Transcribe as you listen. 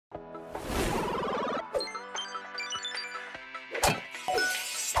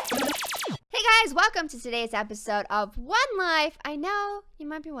guys, welcome to today's episode of One Life. I know you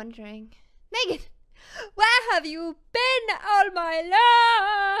might be wondering, Megan, where have you been all my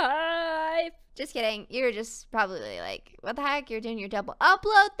life? Just kidding. You're just probably like, what the heck? You're doing your double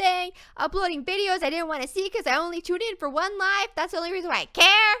upload thing, uploading videos I didn't want to see because I only tuned in for One Life. That's the only reason why I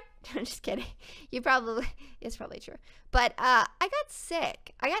care. I'm just kidding. It's probably true. But I got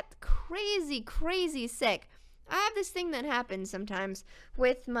sick. I got crazy sick. I have this thing that happens sometimes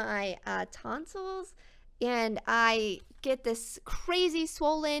with my tonsils, and I get this crazy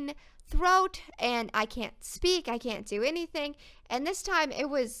swollen throat, and I can't speak. I can't do anything. And this time it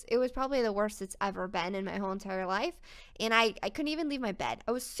was probably the worst it's ever been in my whole entire life, and I couldn't even leave my bed.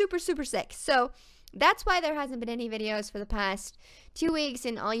 I was super sick. So that's why there hasn't been any videos for the past 2 weeks,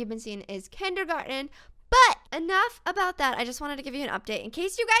 and all you've been seeing is kindergarten. But enough about that. I just wanted to give you an update in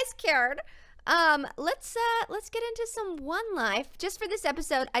case you guys cared. Let's get into some One Life. Just for this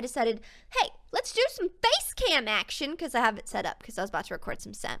episode, I decided, hey, let's do some face cam action because I have it set up because I was about to record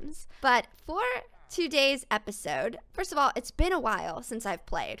some Sims. But for today's episode, first of all, it's been a while since I've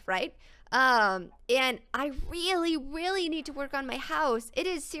played, right? And I really need to work on my house. It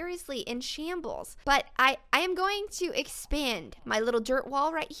is seriously in shambles. But I am going to expand my little dirt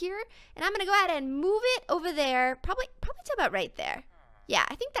wall right here, and I'm gonna go ahead and move it over there, probably to about right there. Yeah,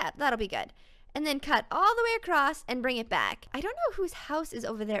 I think that'll be good. And then cut all the way across and bring it back. I don't know whose house is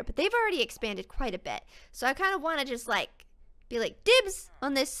over there, but they've already expanded quite a bit. So I kind of want to just like be like dibs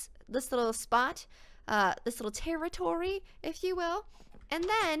on this little spot, this little territory, if you will. And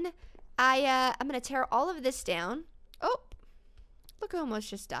then I'm gonna tear all of this down. Oh, look, I almost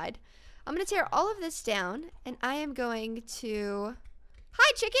just died. I'm gonna tear all of this down, and I am going to.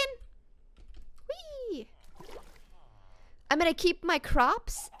 Hi, chicken. Whee! I'm gonna keep my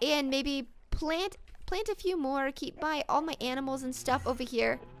crops and maybe plant a few more. Keep all my animals and stuff over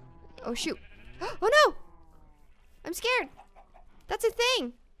here. Oh shoot! Oh no! I'm scared. That's a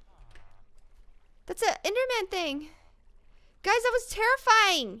thing. That's a Enderman thing. Guys, that was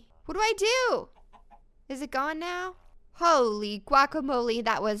terrifying. What do I do? Is it gone now? Holy guacamole!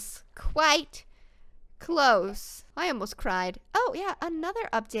 That was quite close. I almost cried. Oh yeah, another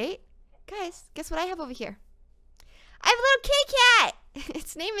update. Guys, guess what I have over here? I have a little kitty cat.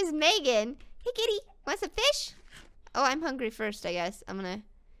 Its name is Megan. Hey, kitty. Want some fish? Oh, I'm hungry first, I guess. Am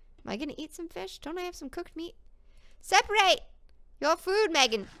I gonna eat some fish? Don't I have some cooked meat? Separate your food,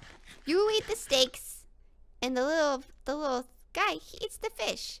 Megan. You eat the steaks, and the little guy, he eats the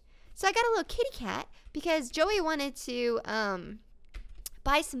fish. So I got a little kitty cat because Joey wanted to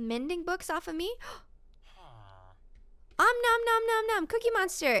buy some mending books off of me. Nom, Cookie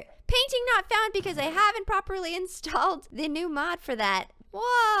Monster. Painting not found because I haven't properly installed the new mod for that.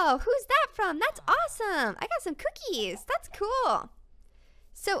 Whoa, who's that from? That's awesome. I got some cookies. That's cool.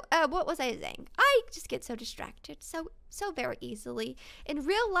 So, what was I saying? I just get so distracted so very easily. In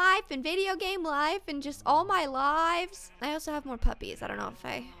real life, in video game life, and just all my lives. I also have more puppies. I don't know if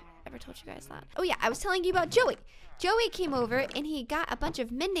I ever told you guys that. Oh yeah, I was telling you about Joey. Joey came over and he got a bunch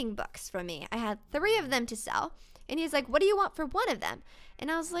of mending books from me. I had 3 of them to sell. And he's like, what do you want for one of them?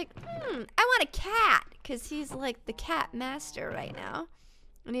 And I was like, I want a cat. Because he's like the cat master right now.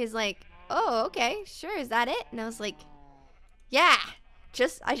 And he's like, oh, okay, sure. Is that it? And I was like, yeah,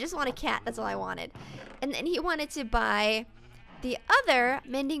 I just want a cat. That's all I wanted. And then he wanted to buy the other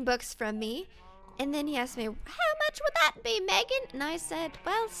mending books from me. And then he asked me, how much would that be, Megan? And I said,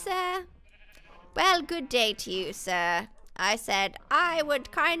 well, sir, well, good day to you, sir. I said, I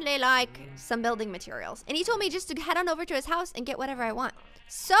would kindly like some building materials. And he told me just to head on over to his house and get whatever I want.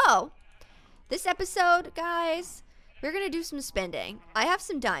 So, this episode, guys, we're going to do some spending. I have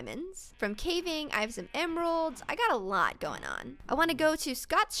some diamonds from caving. I have some emeralds. I got a lot going on. I want to go to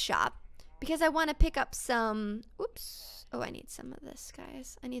Scott's shop because I want to pick up some, oops. Oh, I need some of this,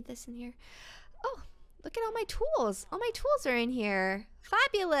 guys. I need this in here. Oh, look at all my tools. All my tools are in here.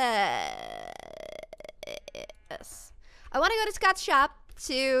 Fabulous. I want to go to Scott's shop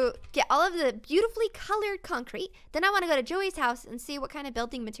to get all of the beautifully colored concrete. Then I want to go to Joey's house and see what kind of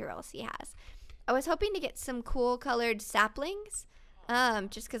building materials he has. I was hoping to get some cool colored saplings,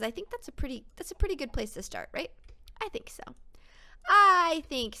 just because I think that's a pretty good place to start, right? I think so.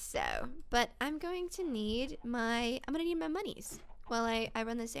 But I'm going to need my monies while I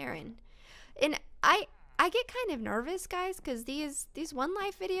run this errand. And I get kind of nervous, guys, because these One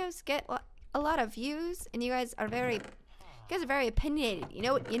Life videos get a lot of views, and you guys are very opinionated. You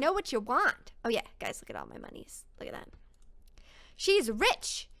know what you want. Oh yeah, guys, look at all my monies. Look at that. She's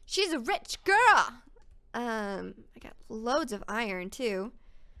rich. She's a rich girl. I got loads of iron too.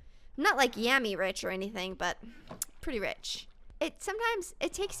 I'm not like yummy rich or anything, but pretty rich. sometimes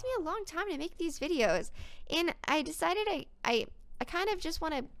it takes me a long time to make these videos, and I decided I kind of just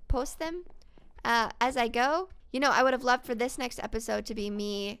want to post them as I go. You know, I would have loved for this next episode to be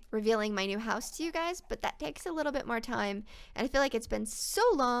me revealing my new house to you guys, but that takes a little bit more time, and I feel like it's been so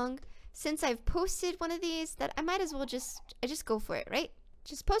long since I've posted one of these that I might as well just go for it, right?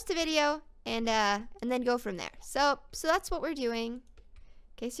 Just post a video and then go from there. So that's what we're doing. In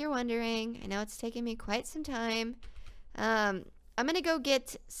case you're wondering, I know it's taken me quite some time. I'm gonna go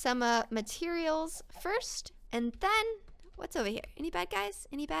get some materials first, and then what's over here? Any bad guys?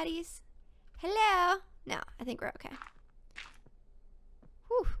 Any baddies? Hello? No, I think we're okay.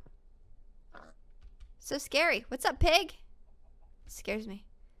 Whew. So scary. What's up, pig? Scares me.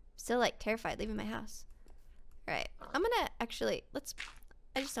 I'm still like terrified leaving my house. All right, I'm gonna actually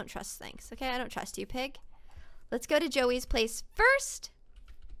I just don't trust things. Okay, I don't trust you, pig. Let's go to Joey's place first.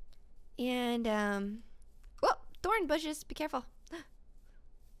 And whoa, thorn bushes. Be careful.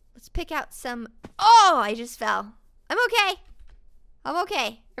 Let's pick out some. Oh, I just fell. I'm okay. I'm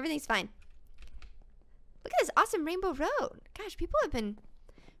okay. Everything's fine. Look at this awesome rainbow road. Gosh, people have been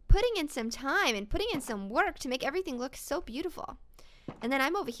putting in some time and putting in some work to make everything look so beautiful. And then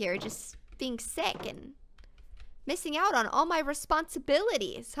I'm over here just being sick and missing out on all my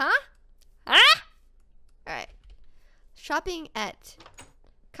responsibilities, huh? Huh? All right. Shopping at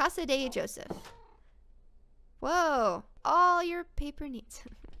Casa de Joseph. Whoa. All your paper needs.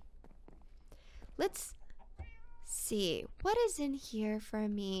 Let's see. What is in here for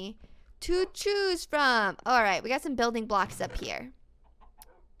me to choose from? All right, we got some building blocks up here.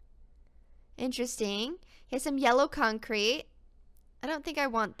 Interesting. Here's some yellow concrete. I don't think I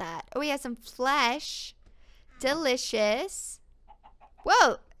want that. Oh, we have some flesh. Delicious.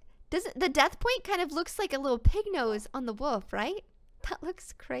 Whoa. Doesn't the death point kind of looks like a little pig nose on the wolf, right? That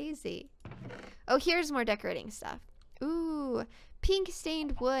looks crazy. Oh, here's more decorating stuff. Ooh, pink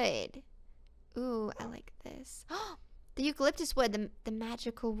stained wood. Ooh, I like this. Oh, the eucalyptus wood, the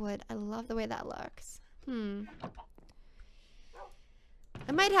magical wood. I love the way that looks. I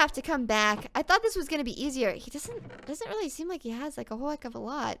might have to come back. I thought this was gonna be easier. He doesn't really seem like he has like a whole heck of a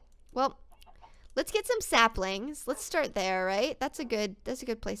lot. Well, let's get some saplings. Let's start there, right? That's a good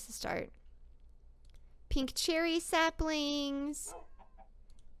place to start. Pink cherry saplings.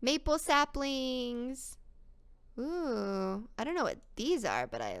 Maple saplings. Ooh, I don't know what these are,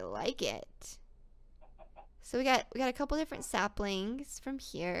 but I like it. So we got a couple different saplings from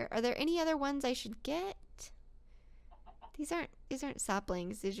here. Are there any other ones I should get? These aren't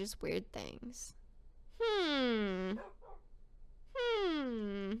saplings. They're just weird things. All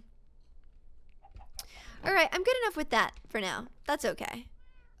right, I'm good enough with that for now. That's okay.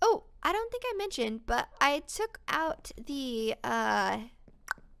 Oh, I don't think I mentioned, but I took out the I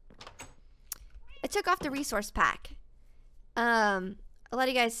took off the resource pack. A lot of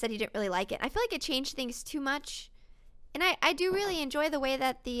you guys said you didn't really like it. I feel like it changed things too much. And I do really enjoy the way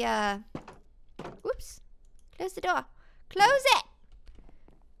that the whoops. Close the door. Close it!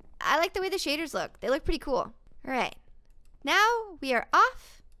 I like the way the shaders look. They look pretty cool. Alright. Now we are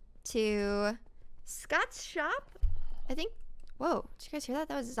off to Scott's shop. I think. Whoa, did you guys hear that?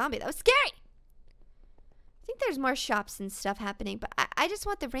 That was a zombie. That was scary! I think there's more shops and stuff happening, but I just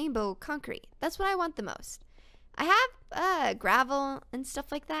want the rainbow concrete. That's what I want the most. I have gravel and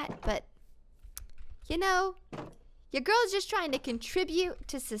stuff like that, but you know, your girl's just trying to contribute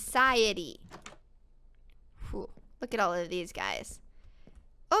to society. Whew, look at all of these guys.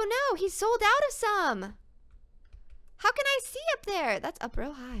 Oh no, he sold out of some. How can I see up there? That's up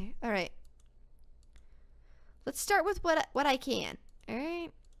real high. All right. Let's start with what I can. All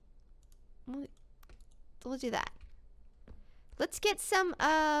right. We'll do that. Let's get some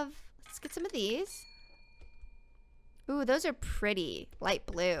of these. Ooh, those are pretty. Light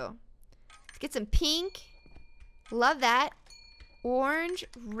blue. Let's get some pink. Love that. Orange,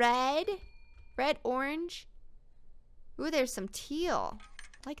 red. Red, orange. Ooh, there's some teal.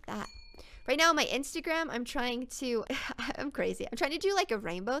 Like that. Right now on my Instagram, I'm trying to... I'm crazy. I'm trying to do like a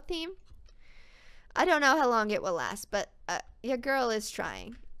rainbow theme. I don't know how long it will last, but your girl is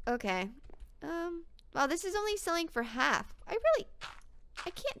trying. Okay. Well, this is only selling for half. I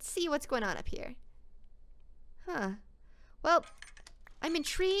can't see what's going on up here. Huh. Well, I'm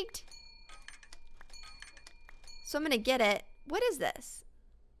intrigued. So I'm gonna get it. What is this?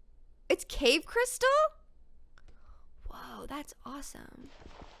 It's cave crystal? Whoa, that's awesome.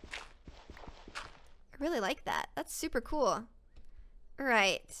 I really like that. That's super cool. All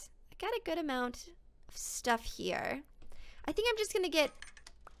right. I got a good amount of stuff here. I think I'm just gonna get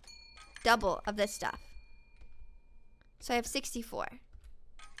double of this stuff. So I have 64.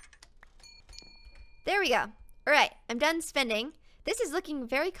 There we go. All right, I'm done spending. This is looking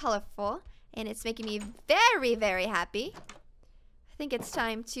very colorful, and it's making me very, very happy. I think it's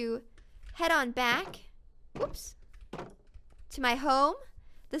time to head on back. Oops. To my home.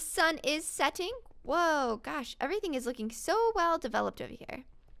 The sun is setting. Whoa, gosh, everything is looking so well developed over here.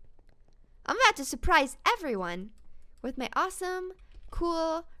 I'm about to surprise everyone with my awesome,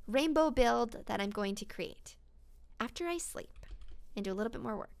 cool rainbow build that I'm going to create after I sleep and do a little bit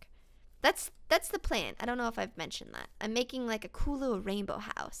more work. That's the plan. I don't know if I've mentioned that. I'm making like a cool little rainbow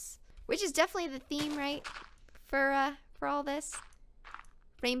house, which is definitely the theme, right? For all this.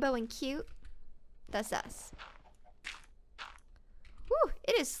 Rainbow and cute. That's us. Whew,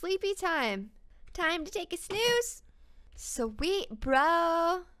 it is sleepy time. Time to take a snooze. Sweet, bro.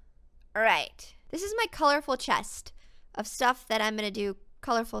 All right. This is my colorful chest of stuff that I'm going to do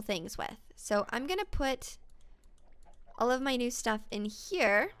colorful things with. So I'm going to put all of my new stuff in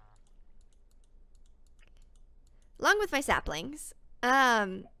here. Along with my saplings.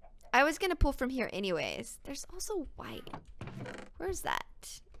 I was going to pull from here anyways. There's also white. Where's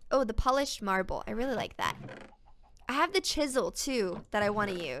that? Oh, the polished marble. I really like that. I have the chisel too that I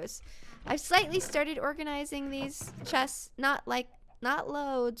want to use. I've slightly started organizing these chests. Not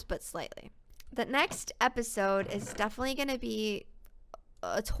loads, but slightly. The next episode is definitely going to be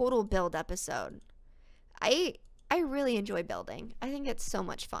a total build episode. I really enjoy building. I think it's so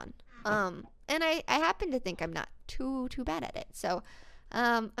much fun. And I happen to think I'm not too bad at it. So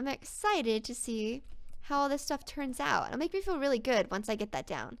I'm excited to see how all this stuff turns out. It'll make me feel really good once I get that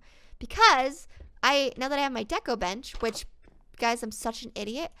down. Because now that I have my deco bench, which, guys, I'm such an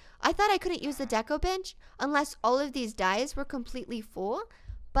idiot. I thought I couldn't use the deco bench unless all of these dies were completely full.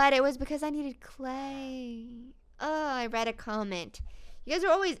 But it was because I needed clay. Oh, I read a comment. You guys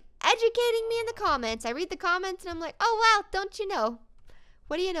are always educating me in the comments. I read the comments and I'm like, oh, wow, don't you know?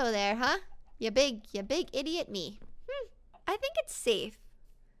 What do you know there, huh? You big idiot me. I think it's safe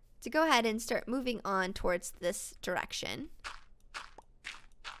to go ahead and start moving on towards this direction.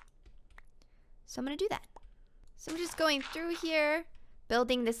 So I'm going to do that. So I'm just going through here,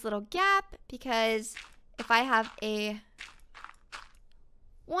 building this little gap, because if I have a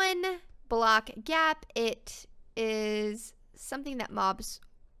 1 block gap, it is something that mobs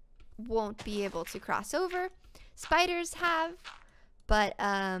won't be able to cross over. Spiders have, but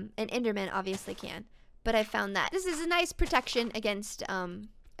an Enderman obviously can. But I found that this is a nice protection against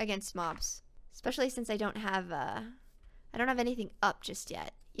mobs, especially since I don't have anything up just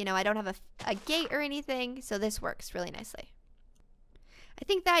yet. You know, I don't have a gate or anything, so this works really nicely. I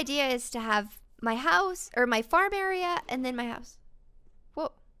think the idea is to have my house, or my farm area, and then my house.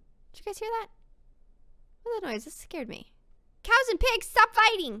 Whoa, did you guys hear that? What was that noise? This scared me. Cows and pigs, stop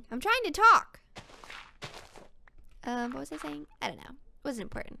fighting! I'm trying to talk. What was I saying? I don't know. It wasn't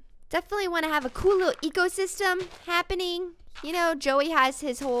important. Definitely want to have a cool little ecosystem happening. You know, Joey has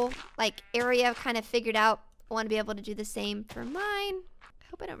his whole, like, area kind of figured out. I want to be able to do the same for mine. I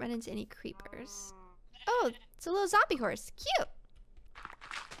hope I don't run into any creepers. Oh, it's a little zombie horse. Cute.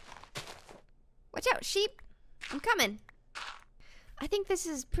 Watch out, sheep. I'm coming. I think this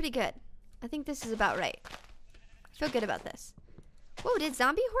is pretty good. I think this is about right. I feel good about this. Whoa, did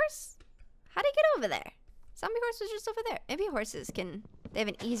zombie horse? How'd he get over there? Zombie horse was just over there. Maybe horses they have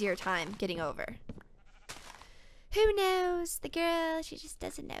an easier time getting over. Who knows? The girl, she just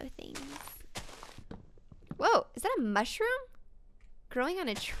doesn't know things. Whoa, is that a mushroom? Growing on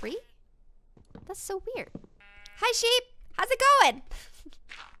a tree? That's so weird. Hi, sheep. How's it going?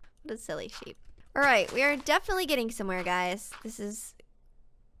 What a silly sheep. All right, we are definitely getting somewhere, guys. This is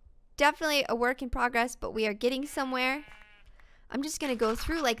definitely a work in progress, but we are getting somewhere. I'm just going to go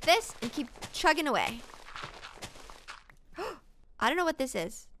through like this and keep chugging away. I don't know what this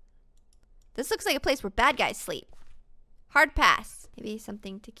is. This looks like a place where bad guys sleep. Hard pass. Maybe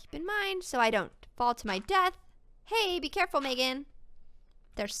something to keep in mind so I don't fall to my death. Hey, be careful, Megan.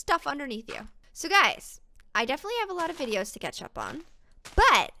 There's stuff underneath you. So guys, I definitely have a lot of videos to catch up on.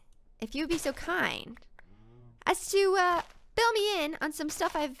 But if you would be so kind as to fill me in on some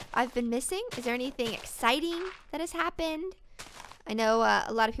stuff I've been missing. Is there anything exciting that has happened? I know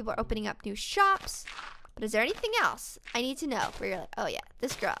a lot of people are opening up new shops. But is there anything else I need to know where you're like, oh yeah,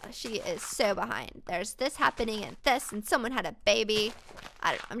 this girl, she is so behind. There's this happening and this, and someone had a baby.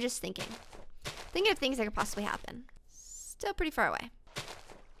 I don't know. I'm just thinking of things that could possibly happen. Still pretty far away.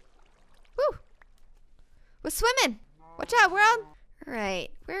 Woo! We're swimming. Watch out, world. All right,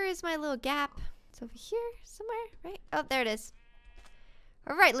 where is my little gap? It's over here somewhere, right? Oh, there it is.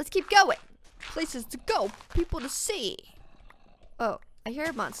 All right, let's keep going. Places to go, people to see. Oh, I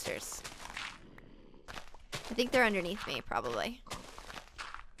hear monsters. I think they're underneath me, probably.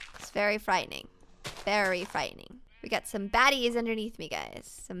 It's very frightening. Very frightening. We got some baddies underneath me,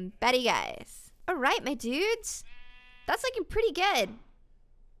 guys. Some baddie guys. All right, my dudes. That's looking pretty good.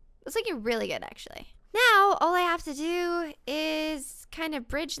 That's looking really good, actually. Now, all I have to do is kind of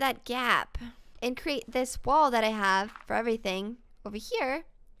bridge that gap and create this wall that I have for everything over here,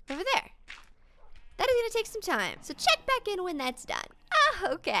 over there. That is going to take some time. So check back in when that's done.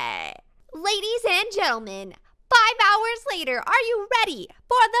 Okay. Ladies and gentlemen, 5 hours later, are you ready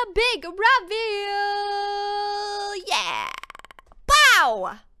for the big reveal? Yeah.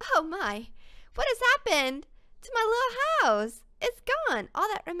 Wow. Oh my. What has happened to my little house? It's gone. All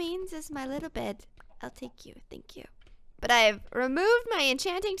that remains is my little bed. I'll take you. Thank you. But I've removed my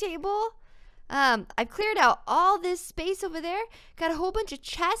enchanting table. I've cleared out all this space over there. Got a whole bunch of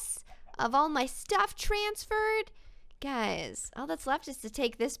chests of all my stuff transferred. Guys, all that's left is to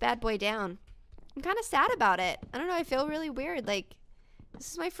take this bad boy down. I'm kind of sad about it. I don't know. I feel really weird. Like,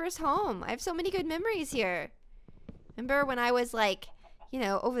 this is my first home. I have so many good memories here. Remember when I was like, you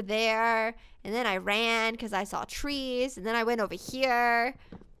know, over there, and then I ran because I saw trees, and then I went over here,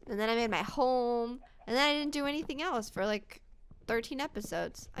 and then I made my home, and then I didn't do anything else for like 13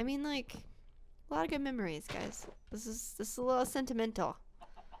 episodes. I mean, like, a lot of good memories, guys. This is a little sentimental.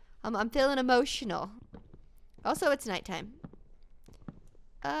 I'm feeling emotional. Also, it's nighttime.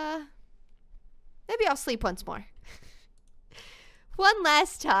 Maybe I'll sleep once more. One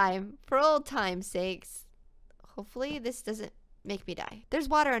last time, for old time's sakes. Hopefully this doesn't make me die. There's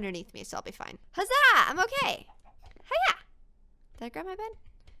water underneath me, so I'll be fine. Huzzah! I'm okay. Hiya! Did I grab my bed?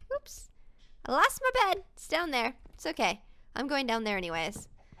 Oops. I lost my bed. It's down there. It's okay. I'm going down there anyways.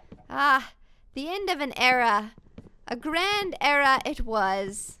 Ah, the end of an era. A grand era it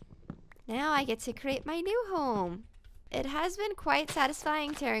was. Now I get to create my new home. It has been quite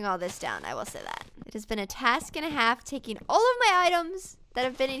satisfying tearing all this down, I will say that. It has been a task and a half taking all of my items that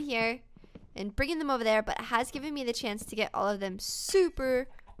have been in here and bringing them over there, but it has given me the chance to get all of them super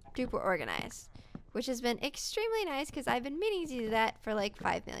duper organized, which has been extremely nice because I've been meaning to do that for like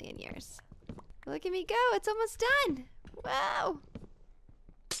 5 million years. Look at me go, it's almost done. Wow.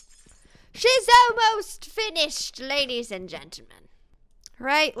 She's almost finished, ladies and gentlemen.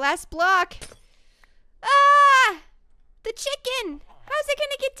 Right, last block. Ah! The chicken! How's it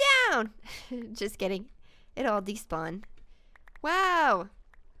gonna get down? Just kidding. It all despawned. Wow.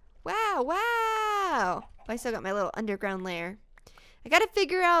 Wow, wow. I still got my little underground lair. I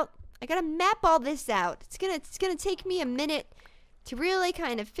gotta map all this out. It's gonna take me a minute to really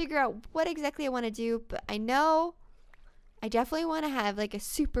kind of figure out what exactly I want to do, but I know I definitely want to have like a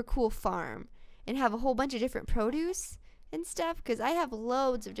super cool farm and have a whole bunch of different produce and stuff because I have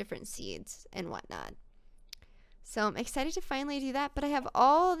loads of different seeds and whatnot. So I'm excited to finally do that, but I have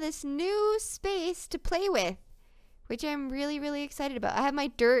all this new space to play with, which I'm really, really excited about. I have my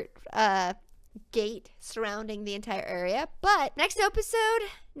dirt gate surrounding the entire area, but next episode,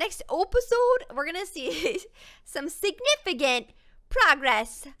 we're going to see some significant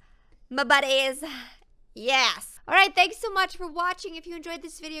progress, my buddies. Yes. All right, thanks so much for watching. If you enjoyed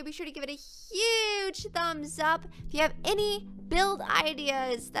this video, be sure to give it a huge thumbs up. If you have any build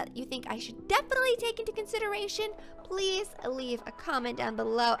ideas that you think I should definitely take into consideration, please leave a comment down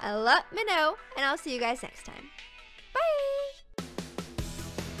below and let me know, and I'll see you guys next time. Bye.